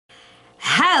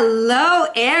Hello,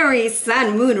 Aries,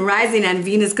 Sun, Moon, Rising, and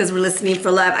Venus, because we're listening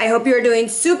for love. I hope you're doing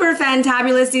super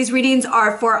fantabulous. These readings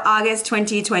are for August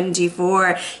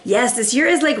 2024. Yes, this year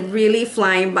is like really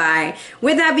flying by.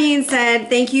 With that being said,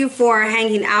 thank you for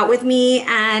hanging out with me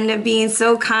and being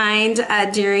so kind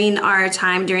during our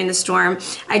time during the storm.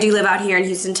 I do live out here in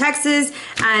Houston, Texas,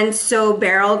 and so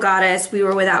Beryl got us. We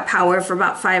were without power for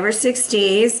about 5 or 6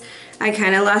 days. I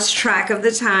kind of lost track of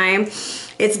the time.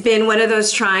 It's been one of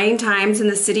those trying times, and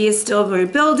the city is still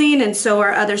rebuilding, and so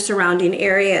are other surrounding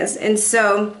areas. And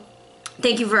so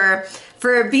thank you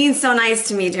for being so nice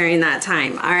to me during that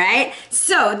time. All right,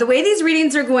 so the way these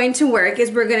readings are going to work is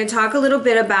we're going to talk a little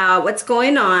bit about what's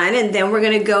going on, and then we're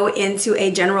going to go into a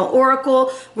general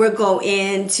oracle. We'll go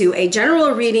into a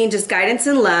general reading, just guidance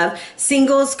and love,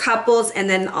 singles, couples, and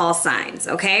then all signs.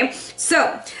 Okay,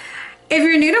 so if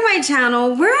you're new to my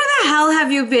channel, where the hell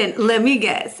have you been? Let me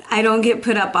guess. I don't get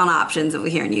put up on options over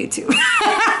here on YouTube.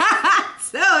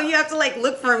 So you have to like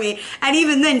look for me. And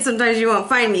even then, sometimes you won't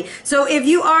find me. So if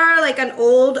you are like an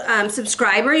old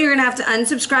subscriber, you're gonna have to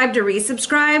unsubscribe to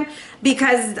resubscribe,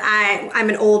 because I'm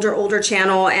an older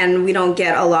channel and we don't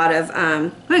get a lot of,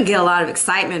 we don't get a lot of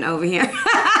excitement over here.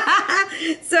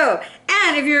 So,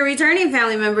 and if you're a returning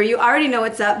family member, you already know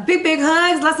what's up. Big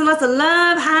hugs, lots and lots of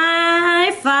love,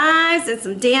 high fives, and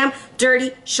some damn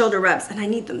dirty shoulder rubs. And I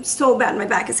need them so bad, my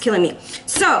back is killing me.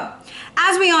 So,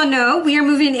 as we all know, we are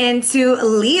moving into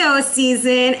Leo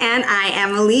season, and I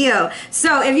am a Leo.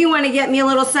 So if you want to get me a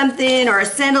little something or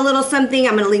send a little something,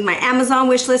 I'm going to leave my Amazon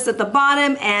wish list at the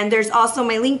bottom, and there's also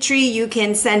my link tree. You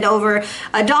can send over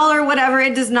 $1, whatever,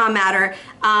 it does not matter.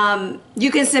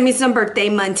 You can send me some birthday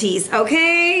munties,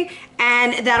 okay?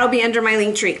 And that'll be under my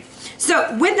link tree.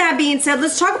 So with that being said,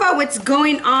 let's talk about what's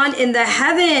going on in the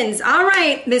heavens. All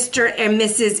right, Mr. and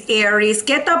Mrs. Aries,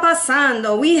 ¿qué está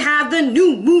pasando? We have the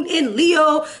new moon in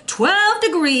Leo, 12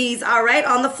 degrees, all right,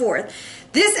 on the 4th.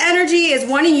 This energy is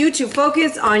wanting you to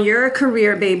focus on your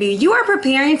career, baby. You are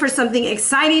preparing for something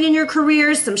exciting in your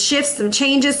career, some shifts, some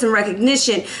changes, some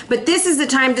recognition. But this is the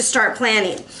time to start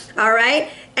planning, all right?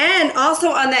 And also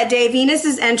on that day, Venus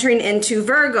is entering into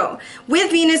Virgo.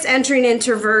 With Venus entering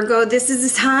into Virgo, this is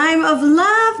a time of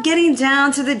love, getting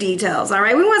down to the details, all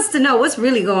right? We want to know what's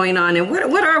really going on and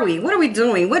what are we? What are we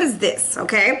doing? What is this,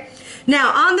 okay?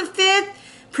 Now, on the 5th,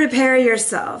 prepare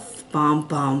yourself. Bum,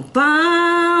 bum,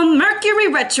 bum. Mercury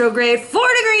retrograde, 4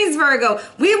 degrees Virgo.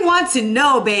 We want to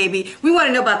know, baby. We want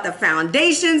to know about the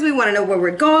foundations. We want to know where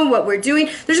we're going, what we're doing.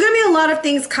 There's going to be a lot of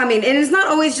things coming, and it's not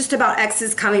always just about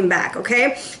exes coming back,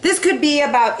 okay? This could be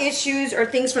about issues or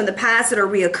things from the past that are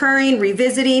reoccurring,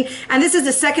 revisiting, and this is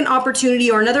a second opportunity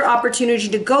or another opportunity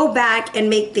to go back and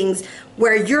make things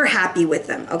where you're happy with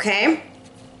them, okay?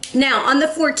 Now, on the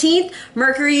 14th,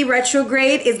 Mercury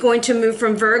retrograde is going to move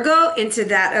from Virgo into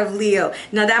that of Leo.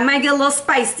 Now, that might get a little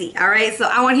spicy, all right? So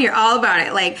I want to hear all about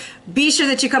it. Like, be sure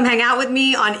that you come hang out with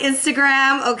me on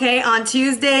Instagram, okay, on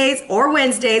Tuesdays or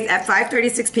Wednesdays at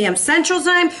 5:36 p.m. Central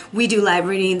Time. We do live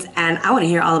readings, and I want to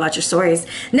hear all about your stories.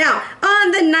 Now,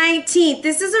 on the 19th,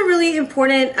 this is a really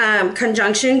important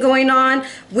conjunction going on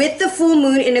with the full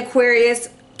moon in Aquarius,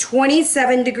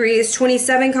 27 degrees,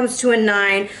 27 comes to a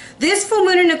 9. This full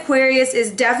moon in Aquarius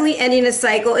is definitely ending a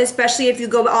cycle, especially if you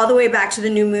go all the way back to the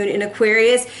new moon in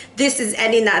Aquarius. This is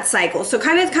ending that cycle. So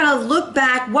kind of look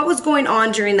back what was going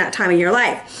on during that time in your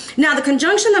life. Now, the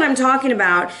conjunction that I'm talking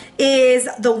about is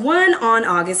the one on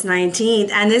August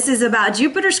 19th, and this is about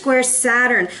Jupiter square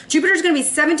Saturn. Jupiter is going to be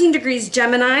 17 degrees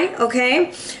Gemini,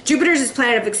 okay? Jupiter is this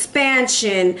planet of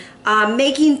expansion,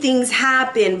 making things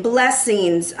happen,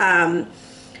 blessings,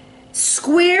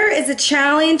 Square is a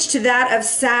challenge to that of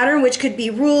Saturn, which could be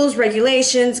rules,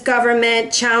 regulations,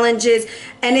 government, challenges,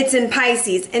 and it's in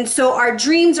Pisces. And so our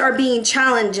dreams are being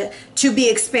challenged to be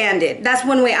expanded. That's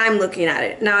one way I'm looking at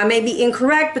it. Now, I may be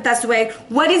incorrect, but that's the way.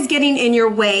 What is getting in your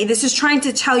way? This is trying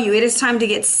to tell you it is time to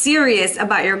get serious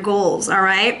about your goals, all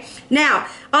right? Now,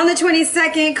 on the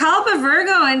 22nd, call up a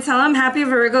Virgo and tell them happy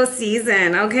Virgo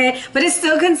season, okay? But it's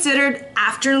still considered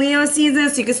after Leo season,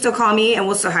 so you can still call me and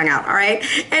we'll still hang out, all right?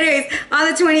 Anyways, on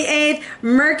the 28th,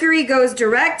 Mercury goes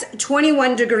direct,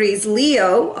 21 degrees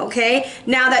Leo, okay?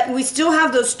 Now that we still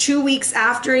have those 2 weeks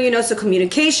after, you know, so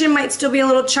communication might still be a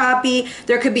little choppy.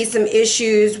 There could be some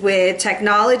issues with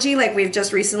technology, like we've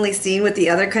just recently seen with the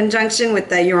other conjunction with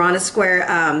the Uranus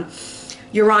square,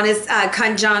 Uranus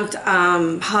conjunct,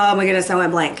 oh my goodness, I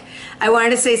went blank. I wanted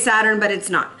to say Saturn, but it's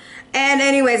not. And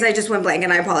anyways, I just went blank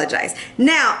and I apologize.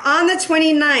 Now, on the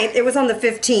 29th, it was on the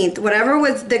 15th. Whatever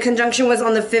was, the conjunction was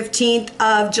on the 15th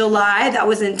of July. That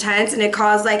was intense, and it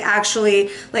caused like actually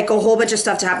like a whole bunch of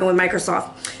stuff to happen with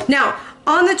Microsoft. Now,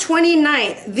 On the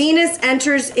 29th, Venus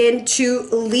enters into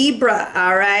Libra,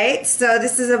 all right? So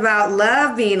this is about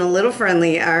love, being a little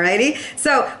friendly, alrighty?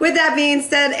 So with that being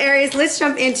said, Aries, let's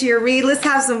jump into your read. Let's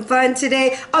have some fun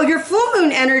today. Oh, your full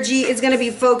moon energy is going to be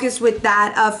focused with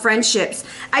that of friendships.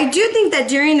 I do think that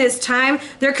during this time,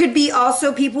 there could be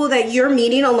also people that you're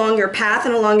meeting along your path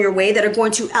and along your way that are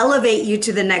going to elevate you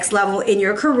to the next level in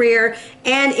your career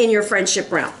and in your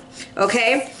friendship realm,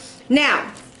 okay?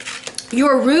 Now,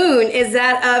 your rune is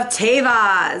that of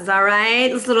Tevas, all right?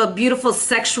 This little beautiful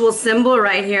sexual symbol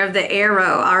right here of the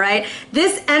arrow, all right?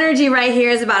 This energy right here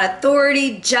is about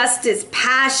authority, justice,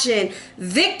 passion,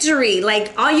 victory.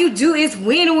 Like, all you do is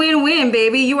win, win, win,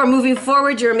 baby. You are moving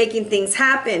forward. You're making things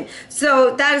happen.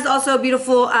 So that is also a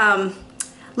beautiful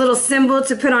little symbol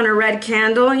to put on a red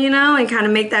candle, you know, and kind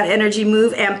of make that energy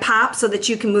move and pop so that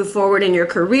you can move forward in your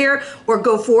career or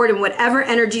go forward in whatever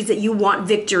energies that you want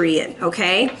victory in,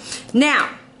 okay?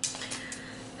 Now,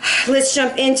 let's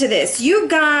jump into this. You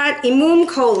got Imum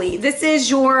Koli. This is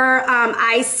your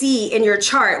IC in your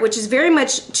chart, which is very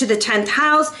much to the 10th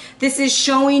house. This is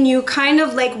showing you kind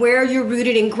of like where you're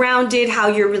rooted and grounded, how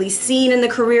you're really seen in the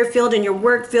career field and your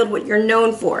work field, what you're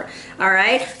known for. All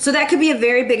right. So that could be a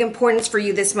very big importance for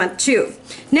you this month too.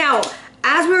 Now,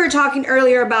 as we were talking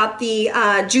earlier about the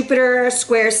Jupiter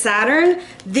square Saturn,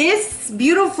 this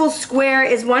beautiful square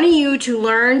is wanting you to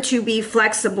learn to be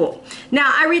flexible.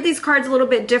 Now, I read these cards a little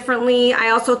bit differently. I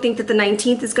also think that the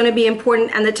 19th is going to be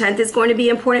important and the 10th is going to be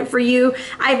important for you.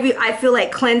 I feel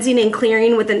like cleansing and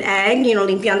clearing with an egg, you know,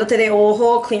 limpiándote de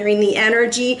ojo, clearing the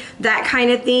energy, that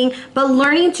kind of thing. But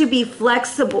learning to be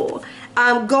flexible.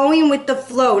 Going with the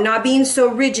flow, not being so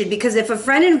rigid, because if a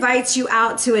friend invites you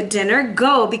out to a dinner,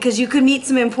 go, because you could meet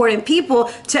some important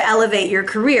people to elevate your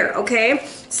career, okay?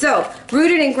 So,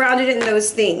 rooted and grounded in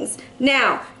those things.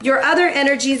 Now, your other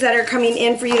energies that are coming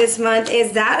in for you this month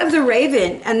is that of the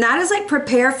Raven, and that is like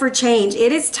prepare for change.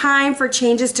 It is time for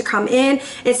changes to come in.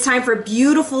 It's time for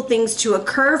beautiful things to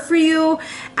occur for you.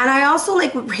 And I also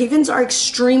like Ravens are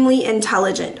extremely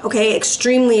intelligent, okay?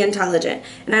 Extremely intelligent.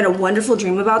 And I had a wonderful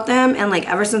dream about them, and like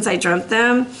ever since I dreamt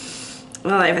them,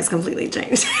 my life has completely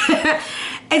changed.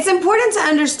 It's important to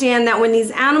understand that when these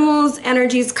animals'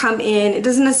 energies come in, it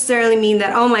doesn't necessarily mean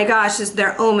that, oh my gosh,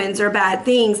 they're omens or bad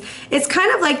things. It's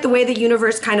kind of like the way the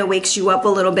universe kind of wakes you up a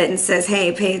little bit and says,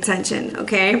 hey, pay attention,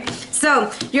 okay?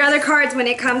 So your other cards when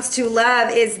it comes to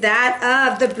love is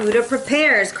that of the Buddha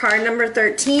Prepares, card number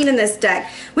 13 in this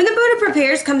deck. When the Buddha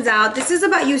Prepares comes out, this is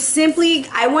about you simply,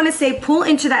 I want to say, pull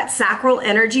into that sacral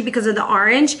energy because of the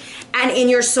orange and in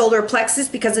your solar plexus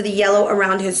because of the yellow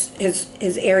around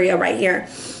his area right here.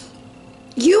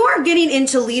 You are getting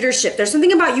into leadership. There's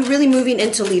something about you really moving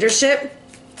into leadership.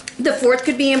 The 4th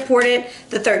could be important.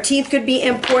 The 13th could be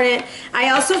important. I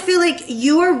also feel like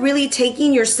you are really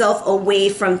taking yourself away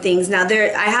from things. Now,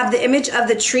 there, I have the image of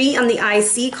the tree on the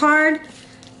IC card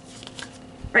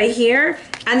right here.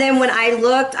 And then when I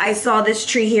looked, I saw this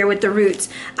tree here with the roots.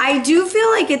 I do feel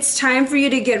like it's time for you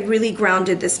to get really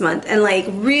grounded this month and like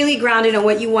really grounded on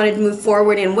what you wanted to move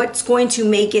forward and what's going to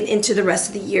make it into the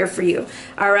rest of the year for you.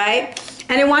 All right.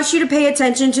 And I want you to pay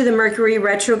attention to the Mercury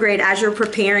retrograde as you're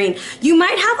preparing. You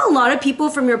might have a lot of people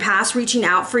from your past reaching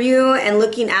out for you and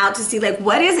looking out to see like,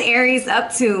 what is Aries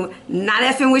up to? Not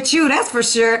effing with you, that's for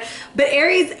sure. But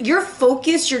Aries, you're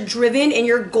focused, you're driven, and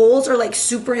your goals are like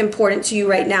super important to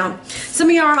you right now. Some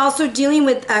of you are also dealing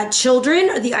with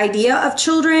children, or the idea of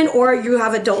children, or you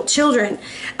have adult children.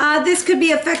 This could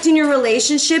be affecting your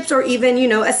relationships or even, you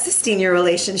know, assisting your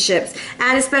relationships.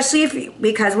 And especially if,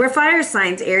 because we're fire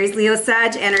signs, Aries, Leo, Sag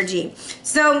energy.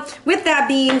 So with that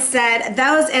being said,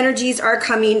 those energies are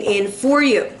coming in for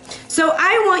you. So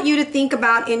I want you to think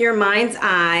about in your mind's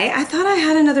eye, I thought I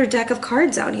had another deck of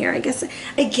cards out here. I guess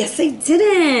I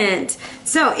didn't.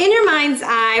 So in your mind's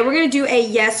eye, we're going to do a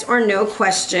yes or no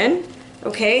question.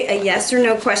 Okay, a yes or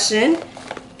no question.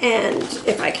 And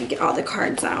if I can get all the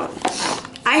cards out.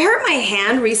 I hurt my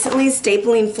hand recently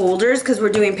stapling folders because we're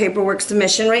doing paperwork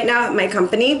submission right now at my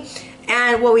company.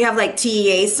 And well, we have like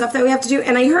TEA stuff that we have to do.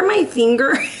 And I hurt my finger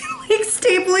like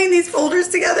stapling these folders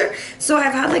together. So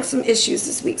I've had like some issues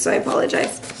this week. So I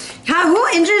apologize. Who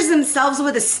injures themselves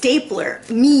with a stapler?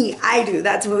 Me, I do.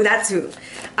 That's who.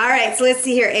 All right. So let's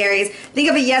see here, Aries. Think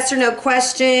of a yes or no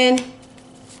question.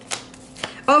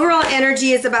 Overall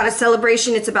energy is about a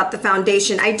celebration. It's about the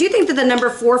foundation. I do think that the number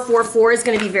 444 is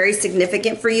going to be very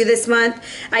significant for you this month.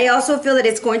 I also feel that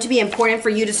it's going to be important for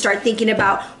you to start thinking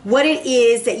about what it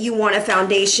is that you want a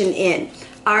foundation in.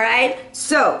 All right.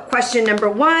 So question number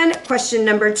 1, question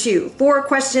number 2. For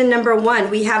question number 1,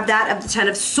 we have that of the 10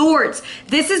 of Swords.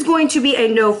 This is going to be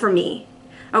a no for me.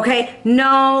 Okay,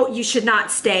 no, you should not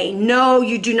stay. No,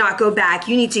 you do not go back.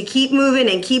 You need to keep moving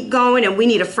and keep going, and we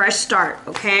need a fresh start,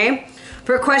 okay?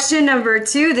 For question number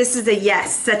 2, this is a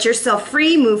yes. Set yourself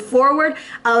free, move forward,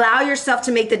 allow yourself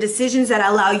to make the decisions that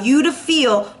allow you to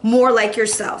feel more like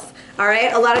yourself. All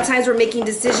right, a lot of times we're making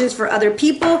decisions for other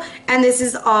people, and this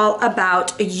is all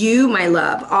about you, my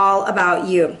love, all about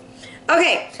you.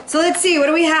 Okay, so let's see, what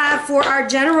do we have for our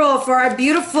general, for our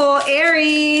beautiful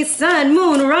Aries, Sun,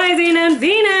 Moon, Rising, and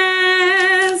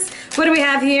Venus? What do we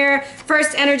have here?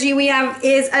 First energy we have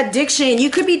is addiction. You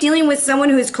could be dealing with someone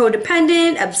who is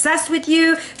codependent, obsessed with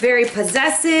you, very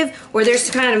possessive, or there's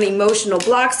kind of emotional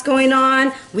blocks going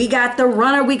on. We got the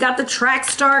runner, we got the track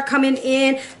star coming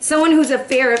in. Someone who's a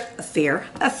fear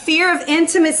of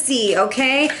intimacy,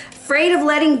 okay? Afraid of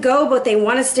letting go, but they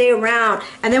want to stay around.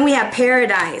 And then we have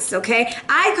paradise, okay?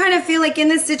 I kind of feel like in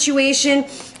this situation,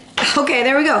 okay,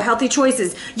 there we go, healthy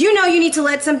choices. You know you need to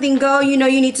let something go. You know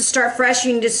you need to start fresh.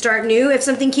 You need to start new. If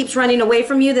something keeps running away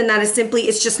from you, then that is simply,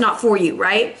 it's just not for you,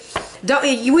 right?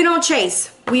 We don't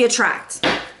chase, we attract,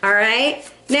 all right?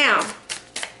 Now,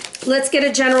 let's get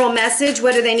a general message.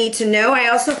 What do they need to know? I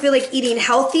also feel like eating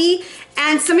healthy.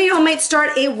 And some of y'all might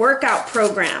start a workout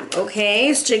program,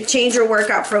 okay? Change your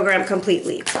workout program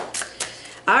completely.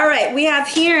 All right, we have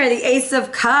here the Ace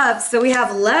of Cups. So we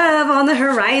have love on the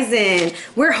horizon.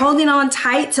 We're holding on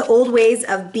tight to old ways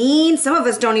of being. Some of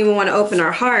us don't even want to open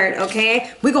our heart, okay?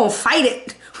 We're going to fight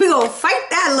it. We're going to fight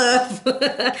that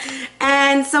love.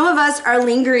 And some of us are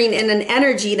lingering in an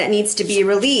energy that needs to be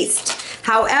released.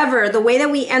 However, the way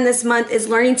that we end this month is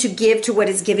learning to give to what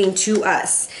is giving to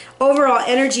us. Overall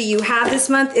energy you have this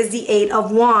month is the 8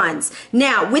 of Wands.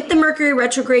 Now, with the Mercury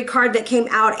retrograde card that came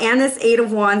out and this 8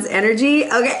 of Wands energy,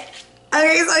 okay,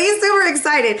 so he's super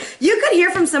excited. You could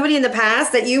hear from somebody in the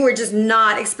past that you were just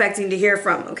not expecting to hear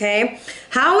from, okay?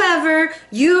 However,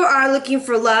 you are looking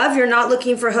for love. You're not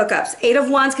looking for hookups. 8 of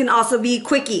Wands can also be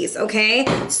quickies, okay?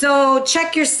 So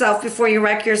check yourself before you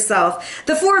wreck yourself.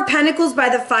 The 4 of Pentacles by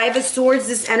the 5 of Swords,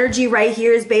 this energy right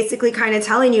here is basically kind of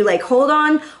telling you, like, hold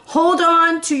on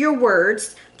to your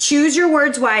words. Choose your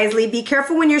words wisely. Be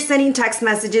careful when you're sending text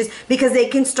messages because they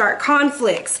can start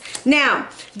conflicts. Now,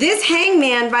 this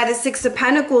Hangman by the 6 of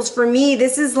Pentacles, for me,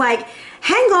 this is like,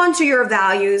 hang on to your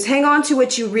values, hang on to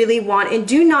what you really want, and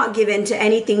do not give in to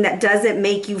anything that doesn't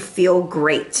make you feel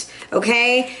great,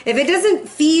 okay? If it doesn't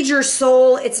feed your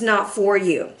soul, it's not for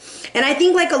you. And I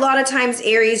think like a lot of times,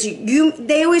 Aries,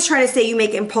 they always try to say you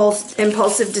make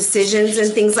impulsive decisions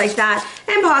and things like that,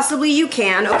 and possibly you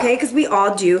can, okay, because we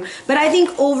all do. But I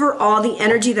think overall, the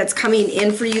energy that's coming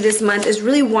in for you this month is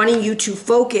really wanting you to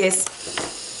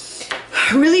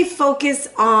really focus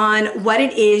on what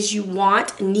it is you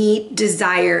want, need,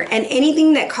 desire, and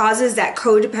anything that causes that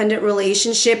codependent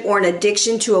relationship or an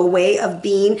addiction to a way of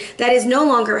being that is no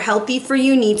longer healthy for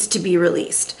you needs to be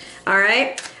released. All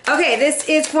right? Okay, this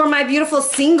is for my beautiful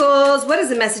singles. What is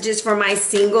the messages for my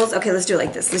singles? Okay, let's do it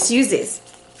like this. Let's use these.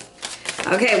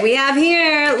 Okay, we have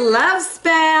here love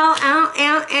spell, ow,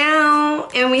 ow, ow.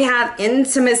 And we have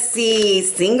intimacy.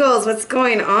 Singles, what's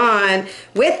going on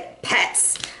with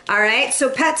pets? All right, so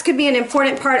pets could be an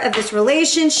important part of this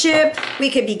relationship. We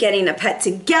could be getting a pet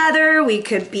together. We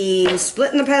could be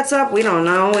splitting the pets up. We don't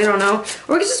know. We don't know.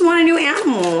 Or we could just want a new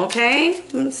animal, okay?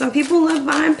 Some people love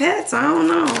buying pets. I don't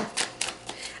know.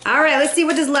 All right, let's see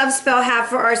what does love spell have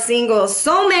for our singles.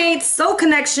 Soulmates, soul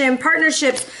connection,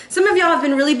 partnerships. Some of y'all have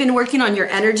really been working on your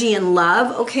energy and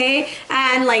love, okay?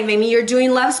 And like maybe you're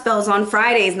doing love spells on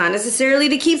Fridays, not necessarily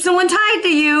to keep someone tied to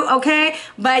you, okay?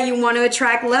 But you want to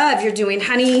attract love. You're doing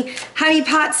honey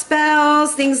pot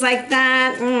spells, things like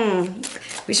that.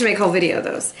 We should make a whole video of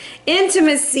those.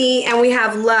 Intimacy, and we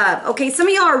have love. Okay, some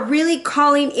of y'all are really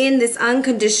calling in this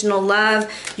unconditional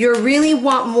love. You really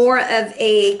want more of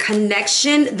a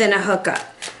connection than a hookup,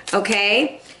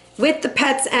 okay? With the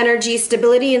pets energy,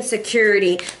 stability and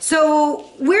security. So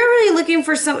we're really looking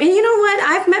for some, and you know what?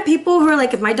 I've met people who are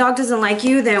like, if my dog doesn't like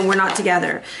you, then we're not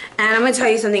together. And I'm gonna tell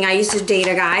you something. I used to date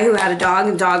a guy who had a dog,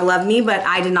 and the dog loved me, but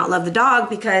I did not love the dog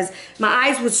because my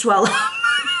eyes would swell up.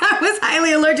 I was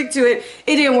highly allergic to it.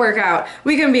 It didn't work out.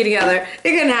 We couldn't be together. It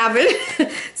couldn't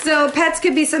happen. So pets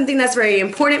could be something that's very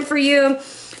important for you.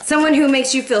 Someone who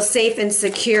makes you feel safe and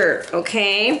secure,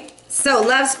 okay? So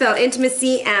love spell,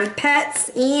 intimacy, and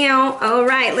pets. Ew. All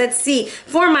right, let's see.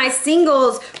 For my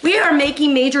singles, we are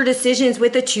making major decisions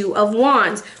with the 2 of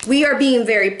Wands. We are being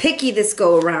very picky this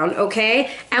go around,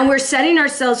 okay? And we're setting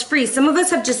ourselves free. Some of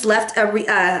us have just left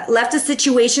a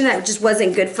situation that just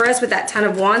wasn't good for us with that 10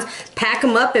 of Wands. Pack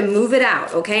them up and move it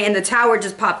out, okay? And the Tower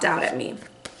just popped out at me.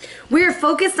 We're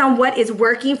focused on what is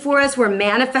working for us. We're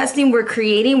manifesting, we're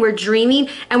creating, we're dreaming,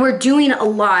 and we're doing a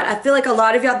lot. I feel like a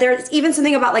lot of y'all, there's even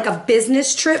something about like a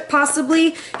business trip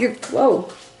possibly.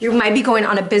 You might be going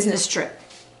on a business trip.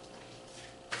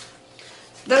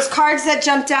 Those cards that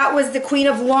jumped out was the Queen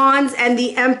of Wands and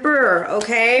the Emperor,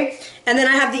 okay? And then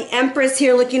I have the Empress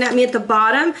here looking at me at the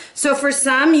bottom. So for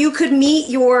some, you could meet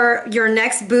your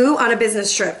next boo on a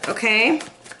business trip, okay?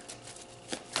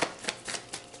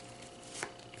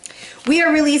 We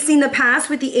are releasing the past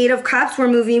with the Eight of Cups. We're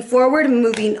moving forward,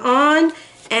 moving on,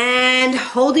 and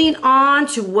holding on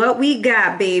to what we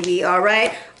got, baby, all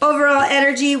right? Overall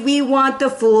energy, we want the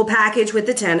full package with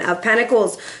the 10 of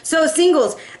Pentacles. So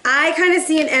singles, I kind of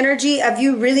see an energy of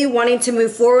you really wanting to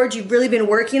move forward. You've really been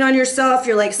working on yourself.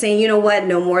 You're like saying, you know what,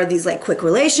 no more of these like quick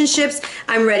relationships.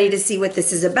 I'm ready to see what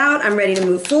this is about. I'm ready to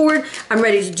move forward. I'm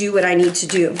ready to do what I need to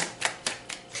do.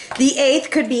 The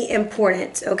 8th could be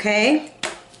important, okay?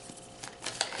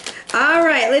 All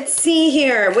right, let's see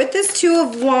here. With this Two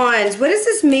of Wands, what is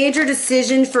this major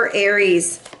decision for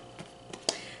Aries?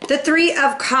 The Three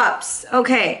of Cups.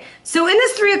 Okay, so in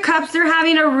this Three of Cups, they're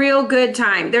having a real good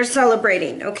time. They're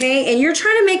celebrating, okay? And you're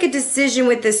trying to make a decision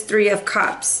with this Three of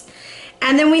Cups.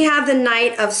 And then we have the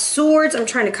Knight of Swords. I'm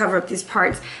trying to cover up these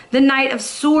parts. The Knight of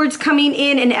Swords coming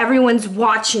in and everyone's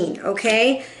watching,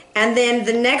 okay? And then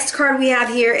the next card we have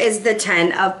here is the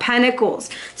 10 of Pentacles.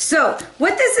 So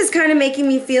what this is kind of making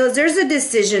me feel is there's a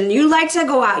decision. You like to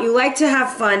go out, you like to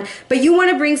have fun, but you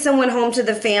want to bring someone home to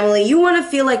the family. You want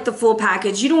to feel like the full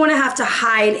package. You don't want to have to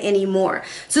hide anymore.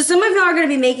 So some of y'all are going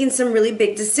to be making some really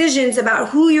big decisions about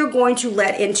who you're going to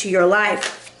let into your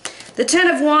life. The 10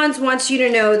 of Wands wants you to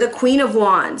know the Queen of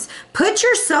Wands. Put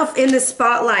yourself in the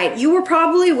spotlight. You were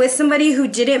probably with somebody who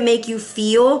didn't make you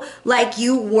feel like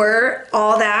you were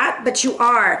all that, but you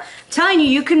are. I'm telling you,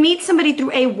 you can meet somebody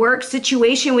through a work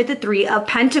situation with the 3 of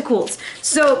Pentacles.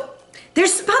 So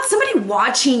there's about somebody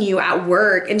watching you at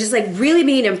work and just like really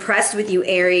being impressed with you,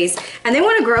 Aries. And they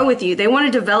want to grow with you. They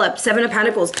want to develop. 7 of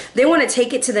Pentacles. They want to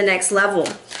take it to the next level.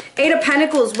 8 of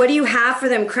Pentacles. What do you have for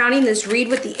them? Crowning this read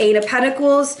with the 8 of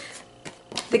Pentacles.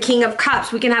 The King of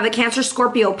Cups. We can have a Cancer,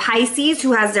 Scorpio, Pisces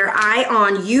who has their eye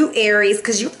on you, Aries,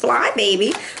 because you fly,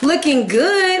 baby. Looking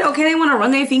good. Okay, they want to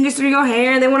run their fingers through your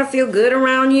hair. They want to feel good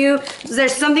around you.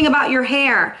 There's something about your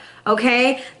hair,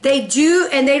 okay? They do,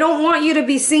 and they don't want you to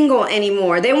be single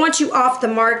anymore. They want you off the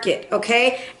market,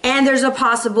 okay? And there's a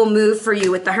possible move for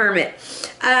you with the Hermit.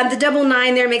 The double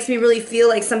 9 there makes me really feel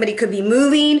like somebody could be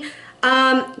moving.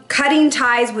 Cutting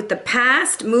ties with the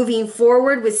past, moving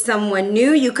forward with someone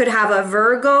new. You could have a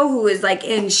Virgo who is like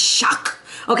in shock.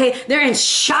 Okay, they're in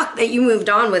shock that you moved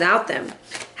on without them.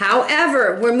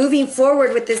 However, we're moving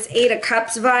forward with this 8 of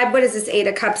Cups vibe. What is this 8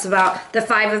 of Cups about? The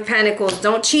 5 of Pentacles.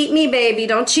 Don't cheat me, baby.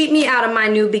 Don't cheat me out of my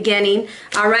new beginning.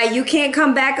 All right, you can't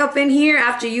come back up in here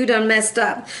after you done messed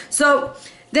up. So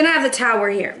then I have the Tower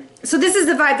here. So this is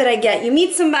the vibe that I get. You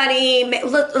meet somebody,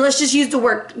 let's just use the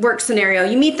work scenario.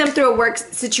 You meet them through a work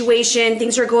situation,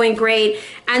 things are going great,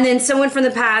 and then someone from the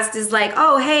past is like,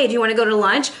 oh, hey, do you want to go to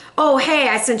lunch? Oh, hey,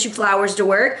 I sent you flowers to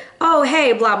work. Oh,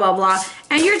 hey, blah, blah, blah.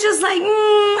 And you're just like,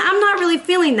 I'm not really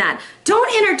feeling that.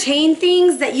 Don't entertain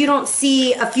things that you don't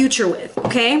see a future with,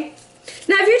 okay?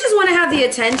 Now, if you just want to have the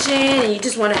attention and you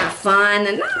just want to have fun,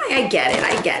 then I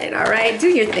get it, all right? Do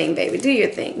your thing, baby, do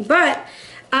your thing. But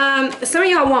some of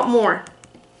y'all want more.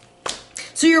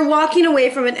 So you're walking away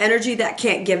from an energy that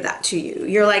can't give that to you.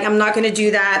 You're like, I'm not going to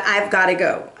do that. I've got to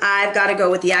go. I've got to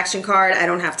go with the action card. I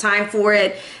don't have time for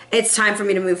it. It's time for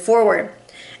me to move forward.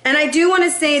 And I do want to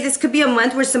say this could be a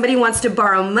month where somebody wants to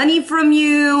borrow money from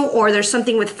you, or there's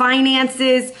something with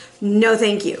finances. No,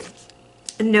 thank you.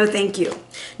 No, thank you.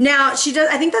 Now she does.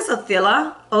 I think that's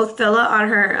Othila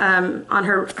on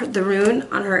her the rune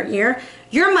on her ear.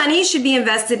 Your money should be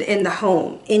invested in the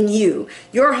home, in you,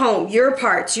 your home, your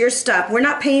parts, your stuff. We're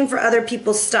not paying for other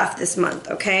people's stuff this month,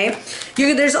 okay?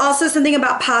 There's also something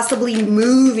about possibly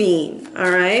moving.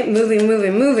 All right,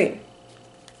 moving.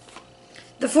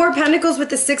 The 4 of Pentacles with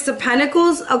the 6 of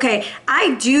Pentacles. Okay,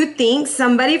 I do think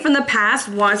somebody from the past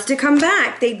wants to come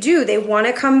back. They do. They want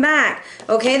to come back.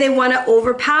 Okay, they want to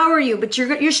overpower you, but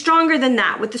you're stronger than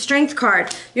that with the Strength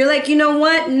card. You're like, you know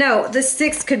what? No, the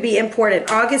 6th could be important.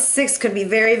 August 6th could be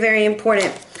very, very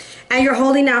important. And you're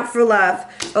holding out for love,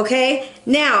 okay?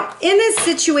 Now, in this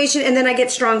situation, and then I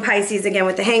get strong Pisces again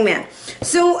with the Hangman.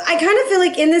 So I kind of feel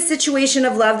like in this situation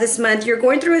of love this month, you're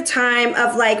going through a time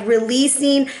of like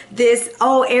releasing this,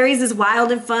 oh, Aries is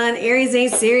wild and fun. Aries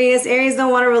ain't serious. Aries don't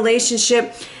want a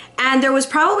relationship. And there was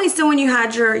probably someone you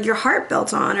had your heart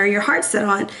built on or your heart set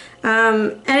on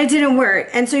And it didn't work.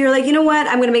 And so you're like, you know what?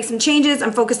 I'm going to make some changes.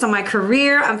 I'm focused on my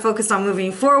career. I'm focused on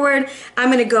moving forward. I'm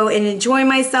going to go and enjoy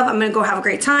myself. I'm going to go have a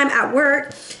great time at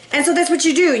work. And so that's what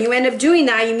you do. You end up doing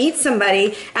that. You meet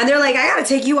somebody and they're like, I got to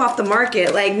take you off the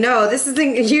market. Like, no, this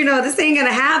isn't, you know, this ain't going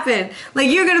to happen. Like,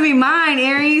 you're going to be mine,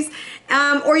 Aries.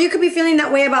 Or you could be feeling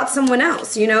that way about someone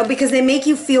else, you know, because they make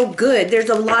you feel good. There's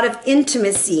a lot of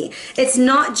intimacy. It's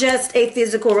not just a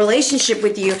physical relationship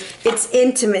with you. It's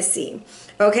intimacy.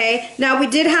 Okay, now we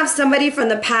did have somebody from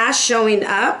the past showing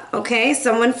up. Okay,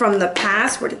 someone from the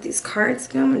past. Where did these cards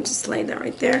go? I'm gonna just lay that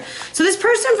right there. So this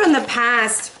person from the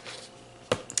past,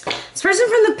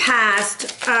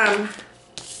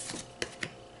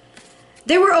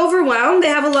 they were overwhelmed. They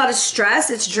have a lot of stress.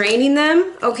 It's draining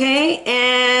them, okay?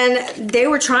 And they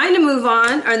were trying to move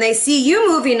on, or they see you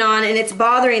moving on, and it's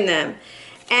bothering them.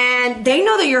 And they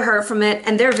know that you're hurt from it,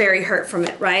 and they're very hurt from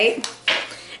it, right?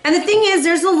 And the thing is,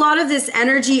 there's a lot of this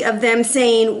energy of them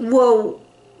saying, whoa,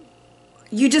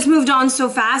 you just moved on so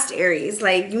fast, Aries.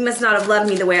 Like, you must not have loved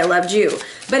me the way I loved you.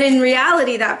 But in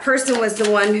reality, that person was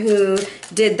the one who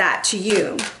did that to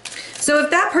you. So if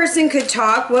that person could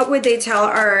talk, what would they tell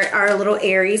our little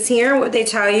Aries here? What would they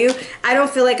tell you? I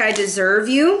don't feel like I deserve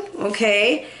you,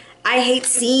 okay? I hate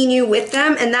seeing you with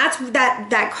them. And that's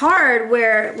that card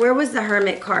where was the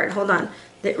Hermit card? Hold on,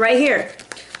 right here.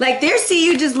 Like, they see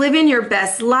you just living your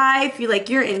best life.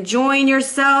 You're enjoying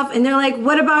yourself. And they're like,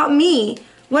 what about me?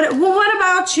 What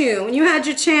about you? When you had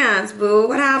your chance, boo,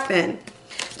 what happened?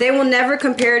 They will never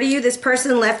compare to you. This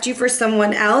person left you for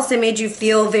someone else. They made you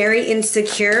feel very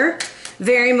insecure,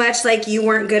 very much like you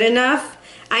weren't good enough.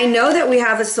 I know that we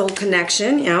have a soul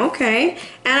connection. Yeah, okay.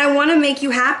 And I want to make you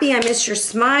happy. I miss your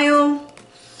smile.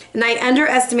 And I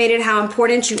underestimated how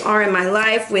important you are in my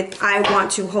life with I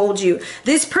want to hold you.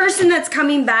 This person that's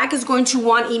coming back is going to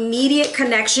want immediate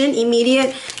connection,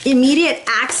 immediate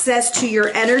access to your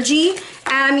energy.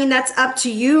 And I mean, that's up to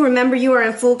you. Remember, you are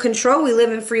in full control. We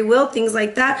live in free will, things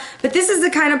like that. But this is the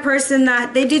kind of person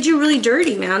that they did you really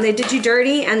dirty, man. They did you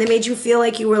dirty and they made you feel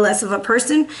like you were less of a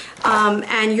person.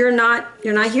 And you're not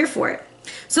here for it.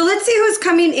 So let's see who's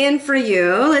coming in for you.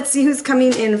 Let's see who's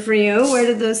coming in for you. Where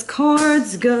did those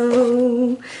cards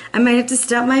go? I might have to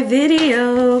stop my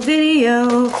video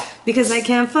because I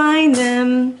can't find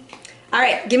them. All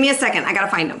right, give me a second. I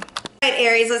gotta find them. All right,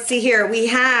 Aries, let's see here. We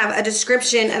have a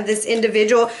description of this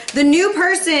individual. The new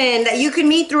person that you could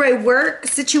meet through a work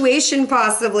situation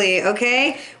possibly,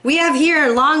 okay? We have here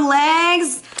long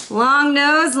legs, long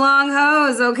nose, long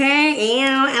hose, okay? Ew,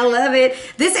 I love it.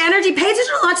 This energy, pay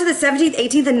attention a lot to the 17th,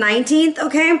 18th, and 19th,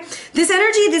 okay? This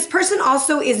energy, this person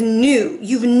also is new.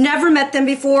 You've never met them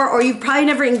before, or you've probably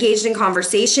never engaged in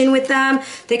conversation with them.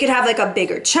 They could have like a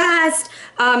bigger chest.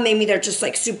 Maybe they're just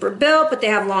like super built, but they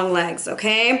have long legs,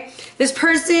 okay? This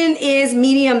person is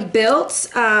medium built.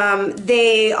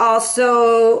 They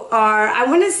also are, I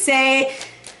want to say,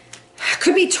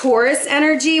 could be Taurus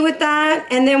energy with that.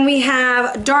 And then we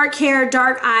have dark hair,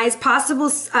 dark eyes,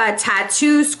 possible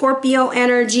tattoo, Scorpio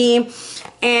energy,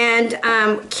 and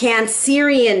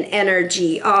Cancerian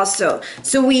energy also.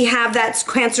 So we have that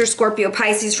Cancer, Scorpio,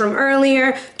 Pisces from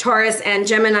earlier, Taurus and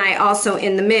Gemini also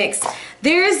in the mix.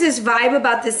 There is this vibe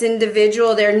about this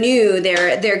individual. They're new.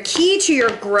 They're key to your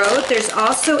growth. There's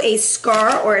also a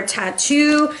scar or a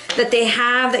tattoo that they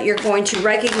have that you're going to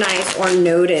recognize or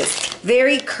notice.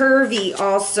 Very curvy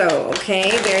also,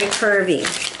 okay? Very curvy.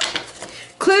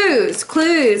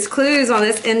 Clues on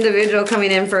this individual coming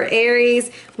in for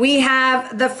Aries. We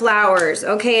have the flowers,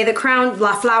 okay? The crown,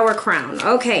 flower crown,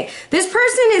 okay? This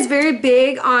person is very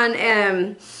big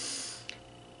on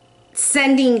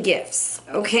sending gifts,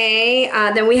 okay?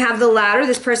 Then we have the ladder.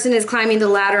 This person is climbing the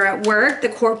ladder at work, the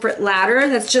corporate ladder.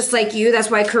 That's just like you.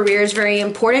 That's why career is very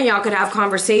important. Y'all could have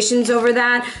conversations over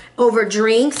that, over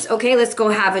drinks. Okay, let's go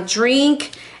have a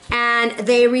drink. And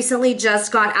they recently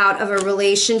just got out of a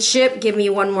relationship. Give me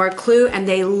one more clue. And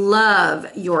they love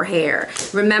your hair.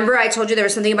 Remember, I told you there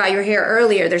was something about your hair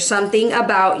earlier. There's something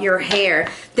about your hair.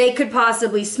 They could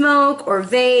possibly smoke or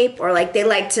vape, or like they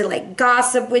like to like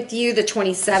gossip with you. The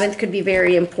 27th could be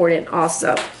very important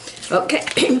also. Okay.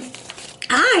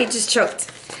 I just choked.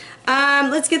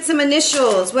 Let's get some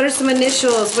initials. What are some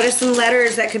initials? What are some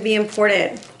letters that could be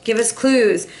important? Give us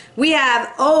clues. We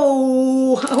have,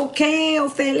 okay,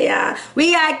 Ophelia.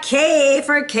 We got K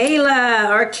for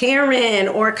Kayla, or Karen,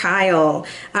 or Kyle.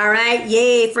 All right,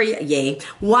 yay for yay.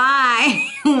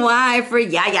 Y for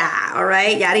Yaya. All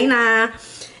right, Yarina.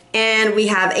 And we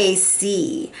have a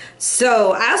C.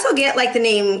 So I also get like the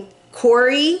name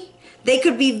Corey. They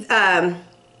could be,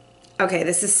 okay,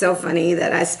 this is so funny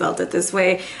that I spelled it this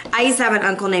way. I used to have an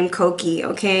uncle named Koki,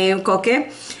 okay,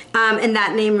 Koke. And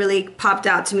that name really popped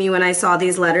out to me when I saw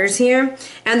these letters here.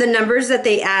 And the numbers that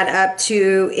they add up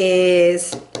to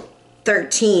is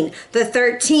 13. The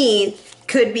 13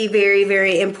 could be very,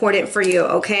 very important for you,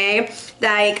 okay?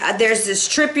 Like, there's this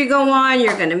trip you go on,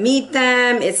 you're gonna meet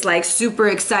them. It's like super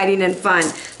exciting and fun.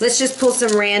 Let's just pull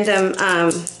some random,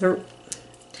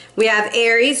 we have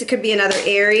Aries, it could be another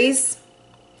Aries.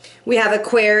 We have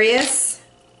Aquarius,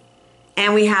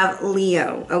 and we have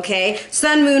Leo, okay?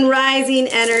 Sun, moon, rising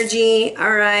energy,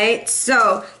 all right?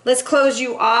 So let's close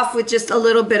you off with just a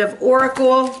little bit of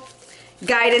oracle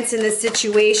guidance in this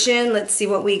situation. Let's see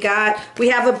what we got. We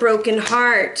have a broken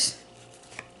heart.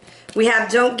 We have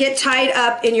don't get tied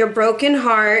up in your broken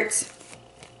heart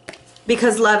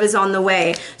because love is on the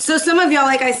way. So some of y'all,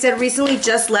 like I said, recently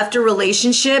just left a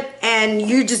relationship and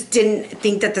you just didn't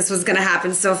think that this was gonna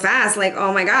happen so fast. Like,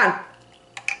 oh my God,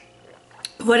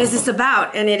 what is this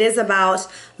about? And it is about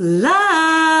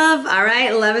love. All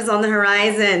right, love is on the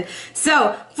horizon.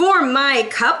 So for my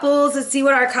couples, let's see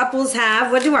what our couples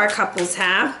have. What do our couples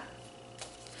have?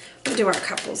 What do our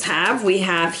couples have? We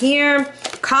have here,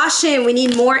 caution, we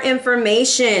need more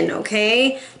information,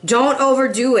 okay? Don't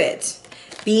overdo it.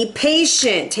 Be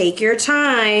patient, take your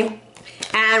time.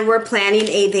 And we're planning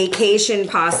a vacation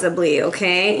possibly,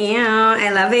 okay? Yeah,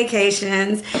 I love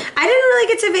vacations. I didn't really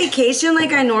get to vacation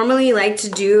like I normally like to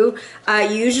do.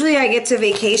 Usually I get to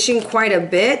vacation quite a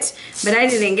bit, but I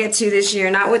didn't get to this year,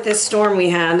 not with this storm we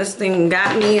had. This thing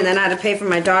got me and then I had to pay for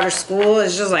my daughter's school.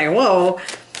 It's just like, whoa.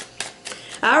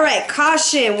 All right,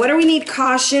 caution. What do we need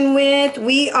caution with?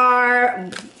 We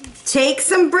are... Take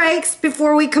some breaks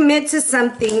before we commit to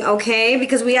something, okay?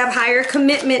 Because we have higher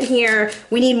commitment here.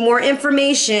 We need more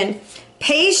information.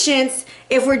 Patience,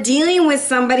 if we're dealing with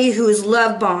somebody who's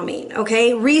love bombing,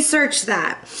 okay? Research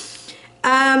that.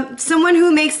 Someone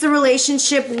who makes the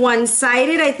relationship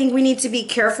one-sided, I think we need to be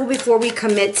careful before we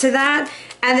commit to that.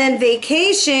 And then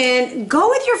vacation, go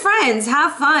with your friends,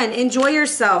 have fun, enjoy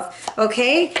yourself,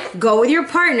 okay? Go with your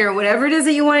partner, whatever it is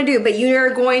that you want to do, but you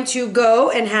are going to go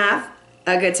and have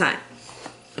a good time.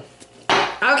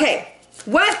 Okay,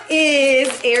 what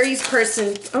is Aries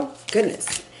person, oh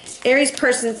goodness, Aries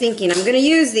person thinking? I'm going to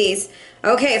use these.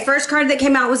 Okay, first card that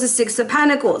came out was the Six of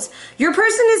Pentacles. Your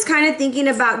person is kind of thinking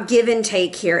about give and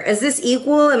take here. Is this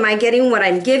equal? Am I getting what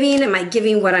I'm giving? Am I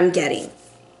giving what I'm getting?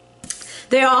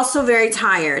 They're also very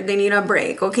tired. They need a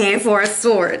break, okay, Four of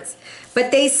Swords.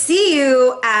 But they see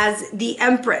you as the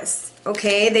Empress.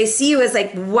 Okay, they see you as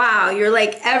like, wow, you're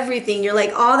like everything. You're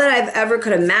like all that I've ever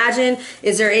could imagine.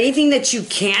 Is there anything that you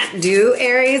can't do,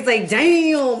 Aries? Like,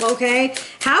 damn, okay?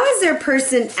 How is their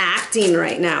person acting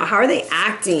right now? How are they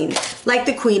acting? Like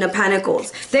the Queen of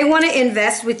Pentacles. They want to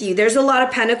invest with you. There's a lot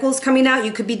of pentacles coming out.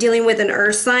 You could be dealing with an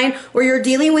earth sign, or you're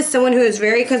dealing with someone who is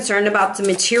very concerned about the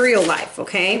material life,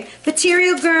 okay?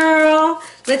 Material girl.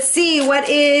 Let's see, what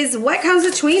comes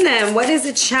between them? What is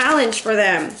a challenge for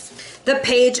them? The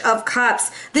Page of Cups.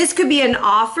 This could be an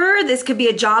offer. This could be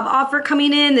a job offer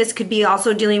coming in. This could be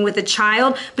also dealing with a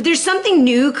child. But there's something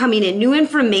new coming in, new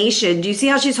information. Do you see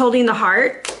how she's holding the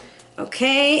heart?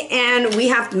 Okay, and we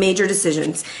have major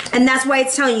decisions. And that's why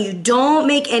it's telling you, don't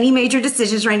make any major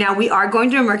decisions right now. We are going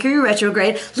to a Mercury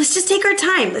retrograde. Let's just take our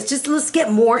time. Let's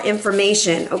get more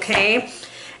information, okay?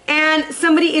 And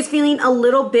somebody is feeling a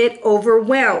little bit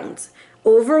overwhelmed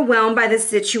by the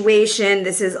situation.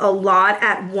 This is a lot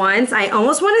at once. I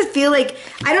almost want to feel like,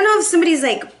 I don't know if somebody's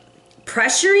like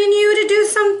pressuring you to do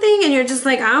something and you're just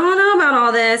like, I don't know about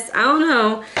all this. I don't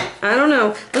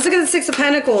know. Let's look at the Six of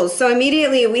Pentacles. So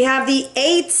immediately we have the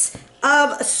Eight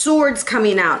of Swords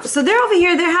coming out. So they're over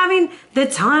here, they're having the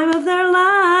time of their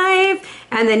life.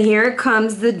 And then here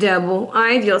comes the Devil.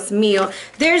 Ay, Dios mío.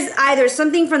 There's either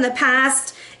something from the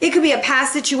past. It could be a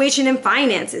past situation in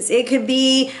finances. It could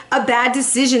be a bad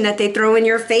decision that they throw in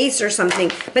your face or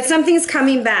something. But something's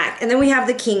coming back. And then we have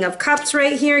the King of Cups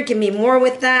right here. Give me more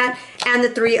with that. And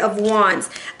the Three of Wands.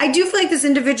 I do feel like this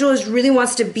individual really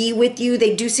wants to be with you.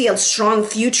 They do see a strong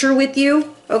future with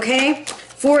you. Okay?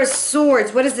 Four of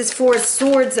Swords. What is this Four of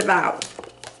Swords about?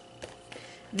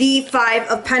 The Five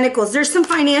of Pentacles. There's some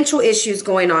financial issues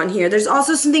going on here. There's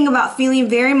also something about feeling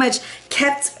very much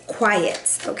kept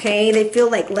quiet, okay? They feel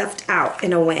like left out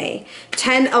in a way.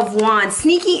 Ten of Wands.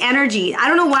 Sneaky energy. I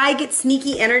don't know why I get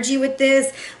sneaky energy with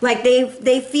this. Like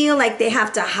they feel like they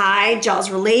have to hide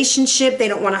y'all's relationship. They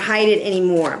don't want to hide it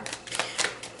anymore.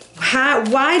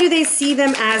 Why do they see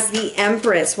them as the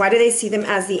Empress? Why do they see them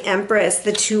as the Empress?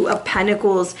 The Two of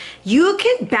Pentacles. You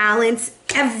can balance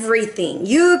everything.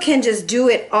 You can just do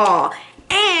it all.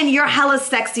 And you're hella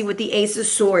sexy with the Ace of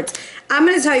Swords. I'm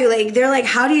gonna tell you, like, they're like,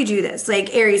 how do you do this?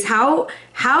 Like, Aries, how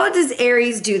does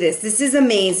Aries do this? This is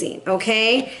amazing,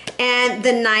 okay? And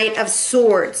the Knight of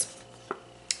Swords.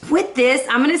 With this,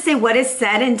 I'm going to say what is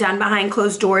said and done behind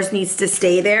closed doors needs to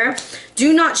stay there.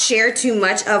 Do not share too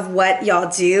much of what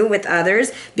y'all do with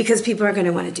others because people are going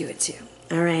to want to do it too.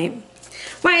 All right.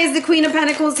 Why is the Queen of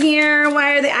Pentacles here?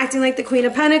 Why are they acting like the Queen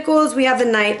of Pentacles? We have the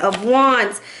Knight of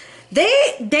Wands.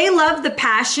 They love the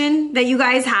passion that you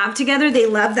guys have together. They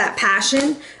love that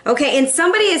passion. Okay. And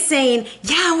somebody is saying,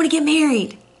 yeah, I want to get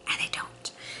married. And they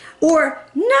don't. Or,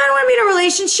 no, I don't want to be in a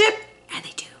relationship. And they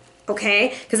do.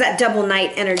 Okay, because that double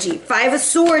knight energy. Five of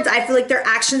Swords, I feel like their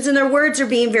actions and their words are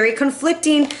being very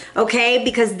conflicting, okay,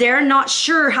 because they're not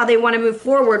sure how they want to move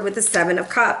forward with the Seven of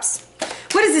Cups.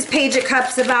 What is this Page of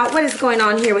Cups about? What is going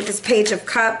on here with this Page of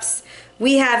Cups?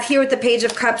 We have here with the Page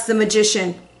of Cups, the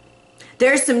Magician.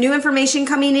 There's some new information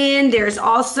coming in. There's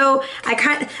also,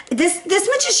 this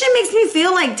Magician makes me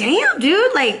feel like, damn,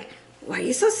 dude, like, why are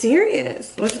you so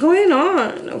serious? What's going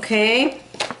on? Okay.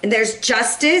 And there's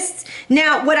Justice.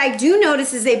 Now, what I do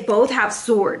notice is they both have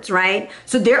swords, right?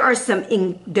 So there's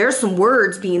some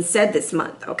words being said this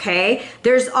month, okay?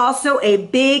 There's also a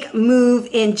big move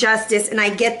in Justice, and I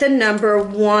get the number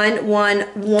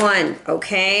 111,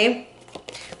 okay?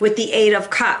 With the Eight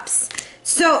of Cups.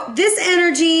 So this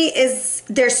energy is,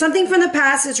 there's something from the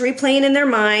past that's replaying in their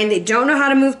mind. They don't know how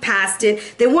to move past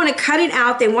it. They want to cut it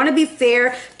out. They want to be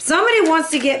fair. Somebody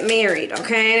wants to get married,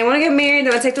 okay? They want to get married.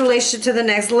 They want to take the relationship to the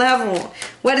next level.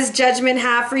 What does Judgment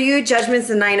have for you? Judgment's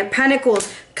the Nine of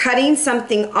Pentacles. Cutting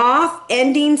something off,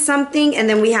 ending something, and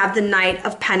then we have the Knight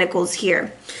of Pentacles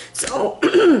here. So,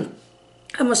 I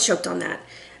almost choked on that.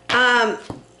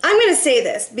 I'm going to say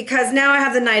this because now I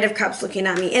have the Knight of Cups looking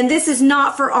at me. And this is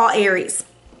not for all Aries.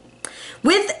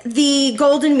 With the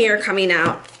Golden Mirror coming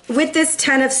out, with this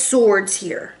Ten of Swords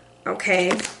here,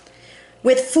 okay,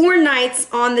 with 4 Knights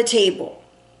on the table,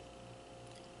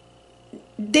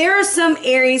 there are some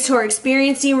Aries who are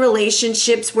experiencing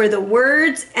relationships where the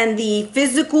words and the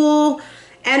physical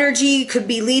energy could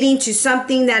be leading to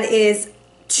something that is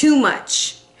too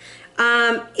much.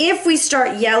 If we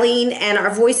start yelling and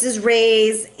our voices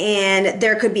raise and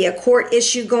there could be a court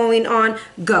issue going on,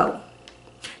 go.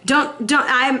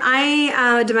 I'm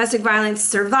a domestic violence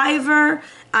survivor.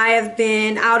 I have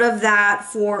been out of that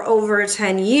for over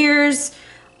 10 years.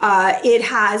 It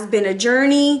has been a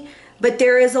journey, but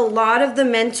there is a lot of the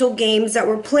mental games that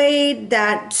were played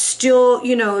that still,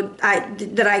 you know,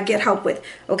 that I get help with,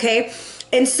 okay?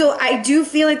 And so I do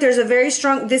feel like there's a very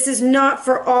strong, this is not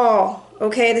for all.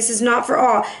 Okay, this is not for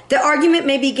all. The argument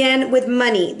may begin with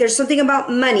money. There's something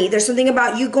about money. There's something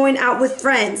about you going out with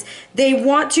friends. They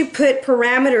want to put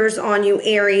parameters on you,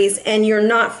 Aries, and you're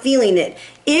not feeling it.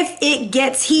 If it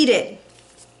gets heated,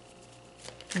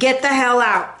 get the hell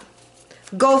out.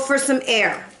 Go for some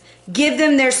air. Give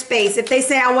them their space. If they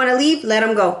say, I want to leave, let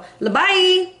them go.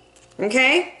 Bye.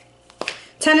 Okay?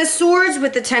 Ten of Swords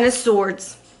with the Ten of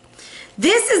Swords.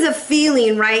 This is a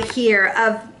feeling right here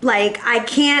of like, I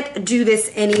can't do this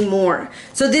anymore.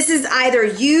 So this is either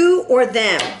you or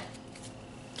them.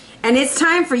 And it's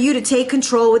time for you to take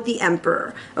control with the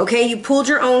Emperor. Okay, you pulled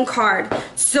your own card.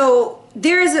 So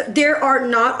there are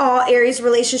not all Aries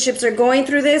relationships are going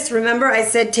through this. Remember, I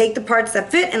said take the parts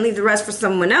that fit and leave the rest for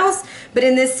someone else. But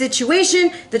in this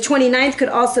situation, the 29th could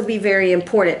also be very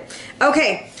important.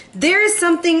 Okay. There is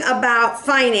something about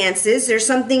finances. There's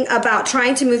something about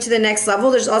trying to move to the next level.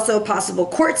 There's also possible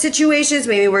court situations.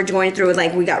 Maybe we're going through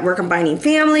like we're combining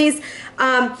families.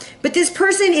 But this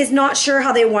person is not sure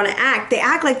how they want to act. They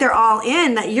act like they're all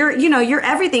in, that you're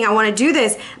everything. I want to do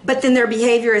this. But then their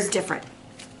behavior is different.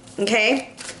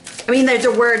 Okay? I mean,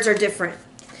 their words are different.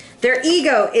 Their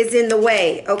ego is in the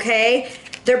way. Okay?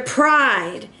 Their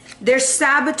pride. They're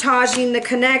sabotaging the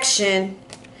connection.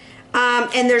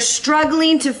 And they're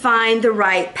struggling to find the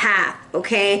right path,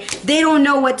 okay? They don't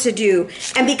know what to do.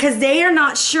 And because they are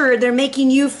not sure, they're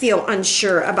making you feel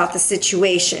unsure about the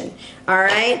situation, all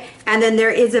right? And then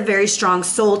there is a very strong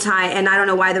soul tie, and I don't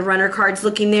know why the runner card's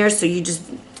looking there, so you just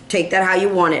take that how you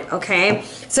want it, okay?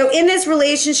 So in this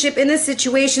relationship, in this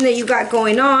situation that you got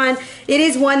going on, it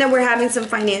is one that we're having some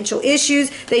financial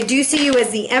issues. They do see you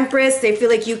as the Empress. They feel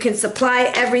like you can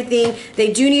supply everything.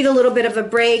 They do need a little bit of a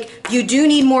break. You do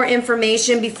need more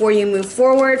information before you move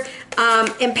forward.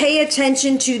 And pay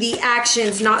attention to the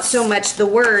actions, not so much the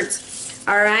words,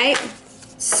 all right?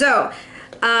 So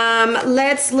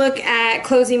let's look at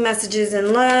closing messages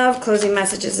in love. Closing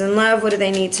messages in love. What do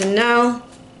they need to know?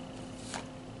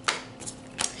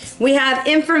 We have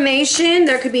information.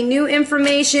 There could be new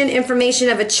information, information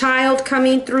of a child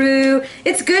coming through.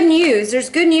 It's good news. There's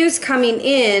good news coming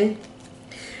in.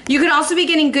 You could also be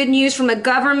getting good news from the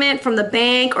government, from the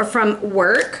bank, or from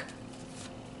work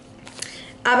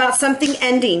about something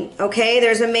ending, okay?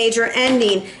 There's a major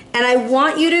ending. And I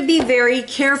want you to be very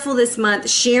careful this month,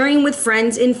 sharing with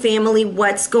friends and family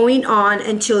what's going on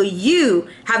until you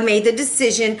have made the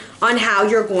decision on how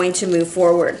you're going to move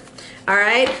forward. All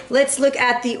right, let's look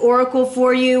at the oracle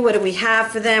for you. What do we have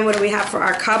for them? What do we have for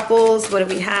our couples? What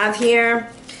do we have here?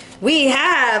 We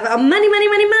have a money, money,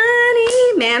 money,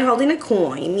 money. Man holding a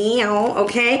coin. Meow.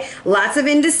 Okay, lots of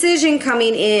indecision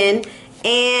coming in,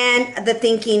 and the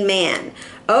thinking man.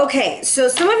 Okay, so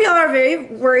some of y'all are very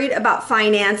worried about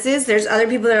finances. There's other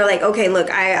people that are like, okay, look,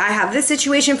 I have this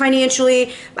situation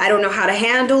financially. I don't know how to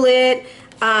handle it.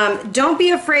 Don't be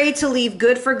afraid to leave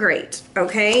good for great,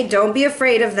 okay? Don't be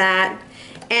afraid of that.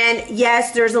 And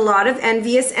yes, there's a lot of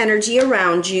envious energy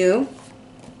around you.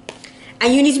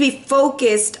 And you need to be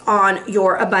focused on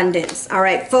your abundance, all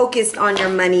right? Focused on your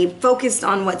money, focused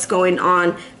on what's going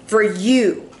on for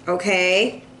you,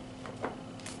 okay?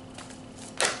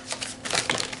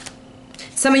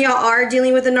 Some of y'all are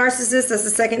dealing with a narcissist. That's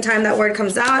the second time that word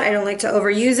comes out. I don't like to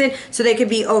overuse it. So they could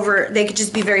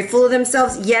just be very full of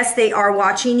themselves. Yes, they are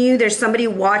watching you. There's somebody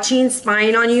watching,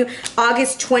 spying on you.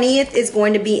 August 20th is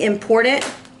going to be important.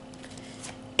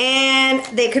 And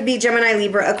they could be Gemini,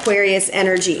 Libra, Aquarius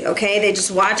energy, okay? They're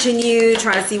just watching you,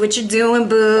 trying to see what you're doing,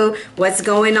 boo, what's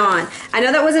going on. I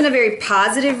know that wasn't a very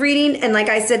positive reading, and like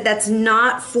I said, that's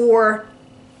not for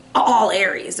all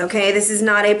Aries, okay? This is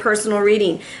not a personal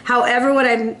reading. However,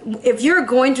 if you're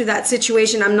going through that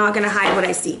situation, I'm not going to hide what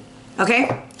I see,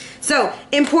 okay? So,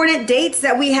 important dates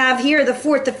that we have here, the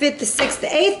 4th, the 5th, the 6th, the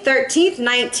 8th, 13th,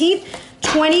 19th,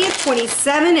 20th,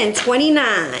 27, and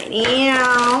 29.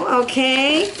 Yeah,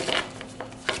 okay?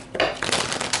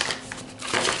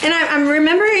 And I'm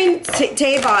remembering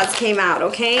Tavaz came out,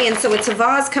 okay? And so with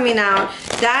Tavaz coming out,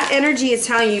 that energy is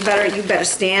telling you you better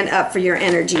stand up for your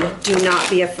energy. Do not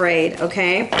be afraid,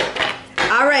 okay?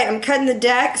 All right, I'm cutting the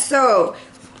deck. So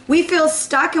we feel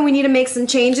stuck and we need to make some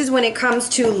changes when it comes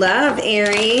to love,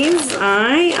 Aries.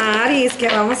 Ay, Aries, ¿qué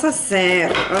vamos a hacer?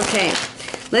 Okay,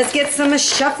 let's get some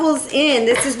shuffles in.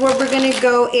 This is where we're going to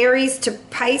go Aries to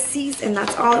Pisces, and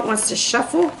that's all it wants to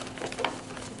shuffle.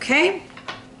 Okay?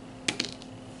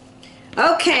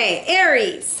 Okay,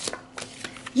 Aries,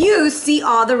 you see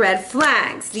all the red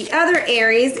flags. The other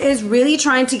Aries is really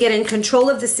trying to get in control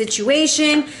of the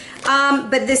situation,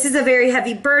 but this is a very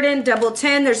heavy burden, double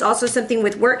 10. There's also something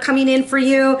with work coming in for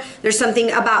you. There's something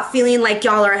about feeling like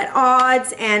y'all are at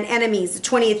odds and enemies. The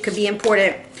 20th could be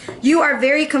important. You are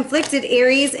very conflicted,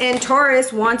 Aries, and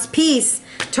Taurus wants peace.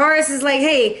 Taurus is like,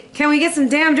 hey, can we get some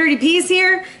damn dirty peace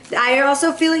here? I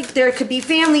also feel like there could be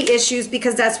family issues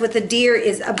because that's what the deer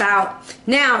is about.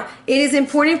 Now, it is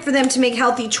important for them to make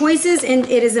healthy choices, and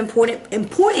it is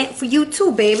important for you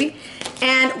too, baby.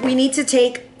 And we need to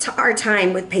take our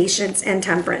time with patience and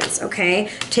temperance, okay?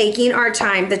 Taking our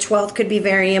time. The 12th could be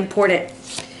very important.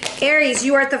 Aries,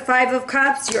 you are at the 5 of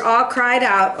Cups. You're all cried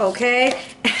out, okay?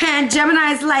 And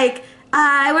Gemini's like,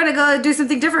 I want to go do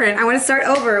something different. I want to start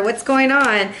over. What's going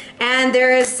on? And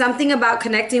there is something about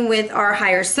connecting with our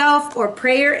higher self or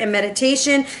prayer and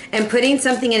meditation and putting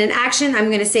something in an action. I'm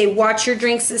going to say watch your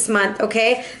drinks this month,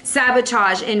 okay?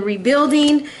 Sabotage and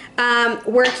rebuilding,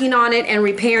 working on it and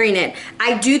repairing it.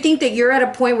 I do think that you're at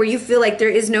a point where you feel like there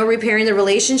is no repairing the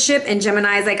relationship, and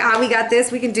Gemini is like, we got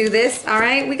this. We can do this. All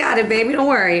right? We got it, baby. Don't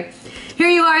worry. Here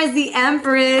you are as the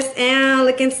Empress, and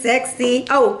looking sexy.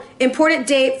 Oh, important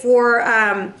date for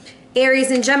Aries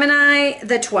and Gemini,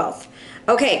 the 12th.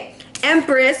 Okay,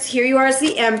 Empress, here you are as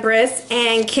the Empress,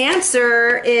 and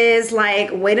Cancer is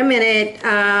like, wait a minute,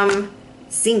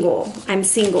 single. I'm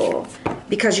single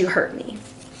because you hurt me.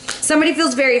 Somebody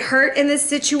feels very hurt in this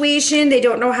situation. They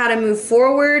don't know how to move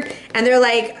forward, and they're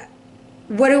like,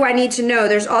 what do I need to know?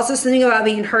 There's also something about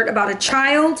being hurt about a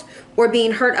child or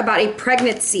being hurt about a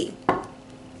pregnancy.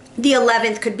 The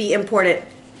 11th could be important.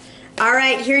 All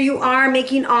right, here you are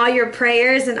making all your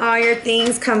prayers and all your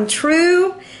things come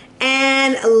true.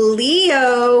 And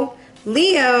Leo's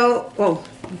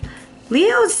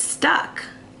stuck.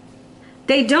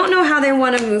 They don't know how they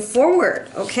want to move forward,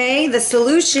 okay? The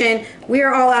solution, we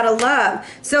are all out of love.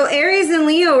 So Aries and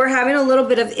Leo are having a little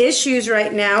bit of issues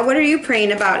right now. What are you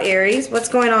praying about, Aries? What's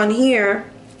going on here?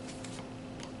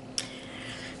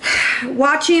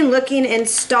 Watching, looking, and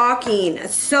stalking.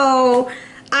 So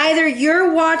either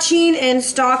you're watching and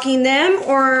stalking them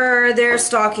or they're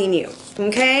stalking you.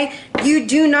 Okay, you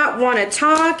do not want to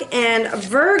talk, and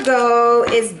Virgo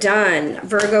is done.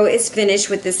 Virgo is finished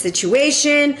with this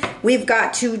situation. We've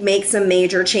got to make some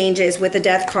major changes with the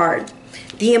Death card.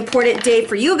 The important day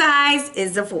for you guys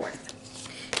is the 4th.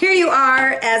 Here you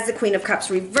are as the Queen of Cups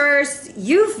reversed.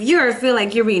 You feel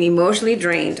like you're being emotionally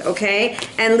drained, okay?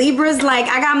 And Libra's like,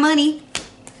 I got money.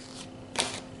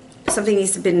 Something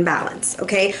needs to be in balance,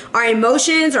 okay? Our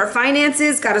emotions, our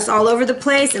finances got us all over the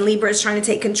place, and Libra is trying to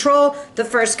take control. The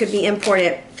 1st could be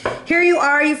important. Here you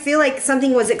are, you feel like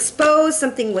something was exposed,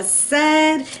 something was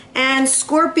said, and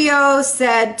Scorpio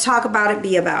said, talk about it,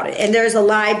 be about it. And there's a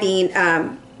lie being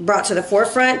brought to the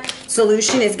forefront.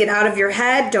 Solution is get out of your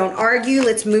head, don't argue,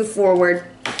 let's move forward.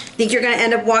 Think you're gonna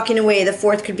end up walking away. The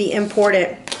 4th could be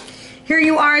important. Here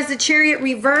you are as the Chariot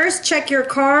reverse. Check your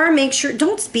car. Make sure,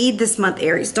 don't speed this month,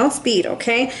 Aries. Don't speed,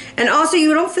 okay? And also,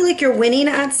 you don't feel like you're winning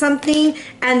at something.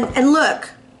 And look,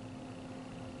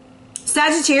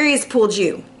 Sagittarius pulled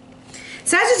you.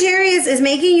 Sagittarius is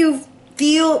making you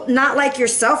feel not like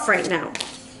yourself right now.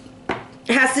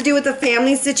 It has to do with the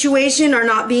family situation or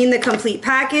not being the complete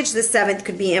package. The 7th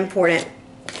could be important.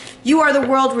 You are the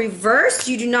World reversed.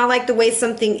 You do not like the way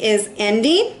something is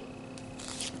ending.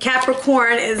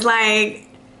 Capricorn is like,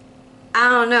 I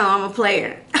don't know, I'm a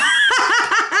player.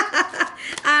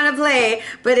 I'm a play,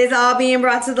 but it's all being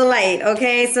brought to the light,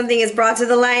 okay? Something is brought to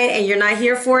the light and you're not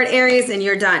here for it, Aries, and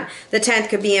you're done. The 10th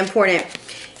could be important.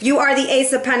 You are the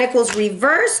Ace of Pentacles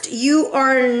reversed. You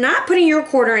are not putting your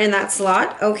quarter in that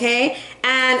slot, okay?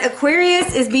 And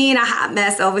Aquarius is being a hot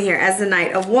mess over here as the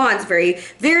Knight of Wands. Very,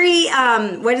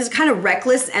 what is kind of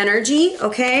reckless energy,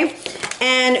 okay?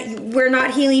 And we're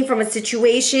not healing from a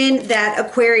situation that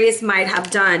Aquarius might have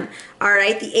done, all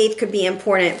right? The 8th could be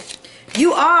important.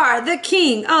 You are the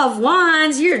King of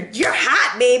Wands. You're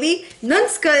hot, baby.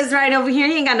 Nunska is right over here.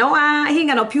 He ain't got no eye. He ain't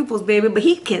got no pupils, baby, but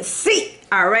he can see.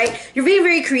 All right. You're being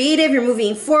very creative. You're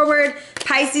moving forward.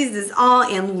 Pisces is all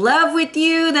in love with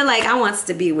you. They're like, I wants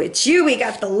to be with you. We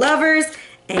got the Lovers,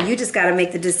 and you just got to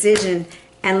make the decision.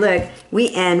 And look,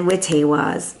 we end with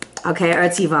Tewaz. Okay, or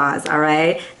Tivaz, all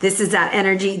right? This is that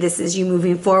energy. This is you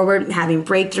moving forward, having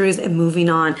breakthroughs, and moving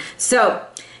on. So,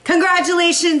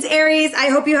 congratulations, Aries. I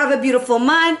hope you have a beautiful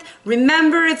month.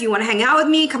 Remember, if you want to hang out with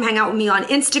me, come hang out with me on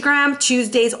Instagram,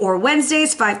 Tuesdays or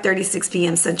Wednesdays, 5:30, 6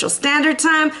 p.m. Central Standard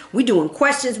Time. We doing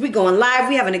questions. We going live.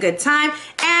 We having a good time.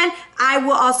 And I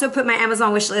will also put my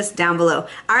Amazon wish list down below.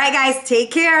 All right, guys,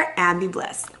 take care and be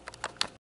blessed.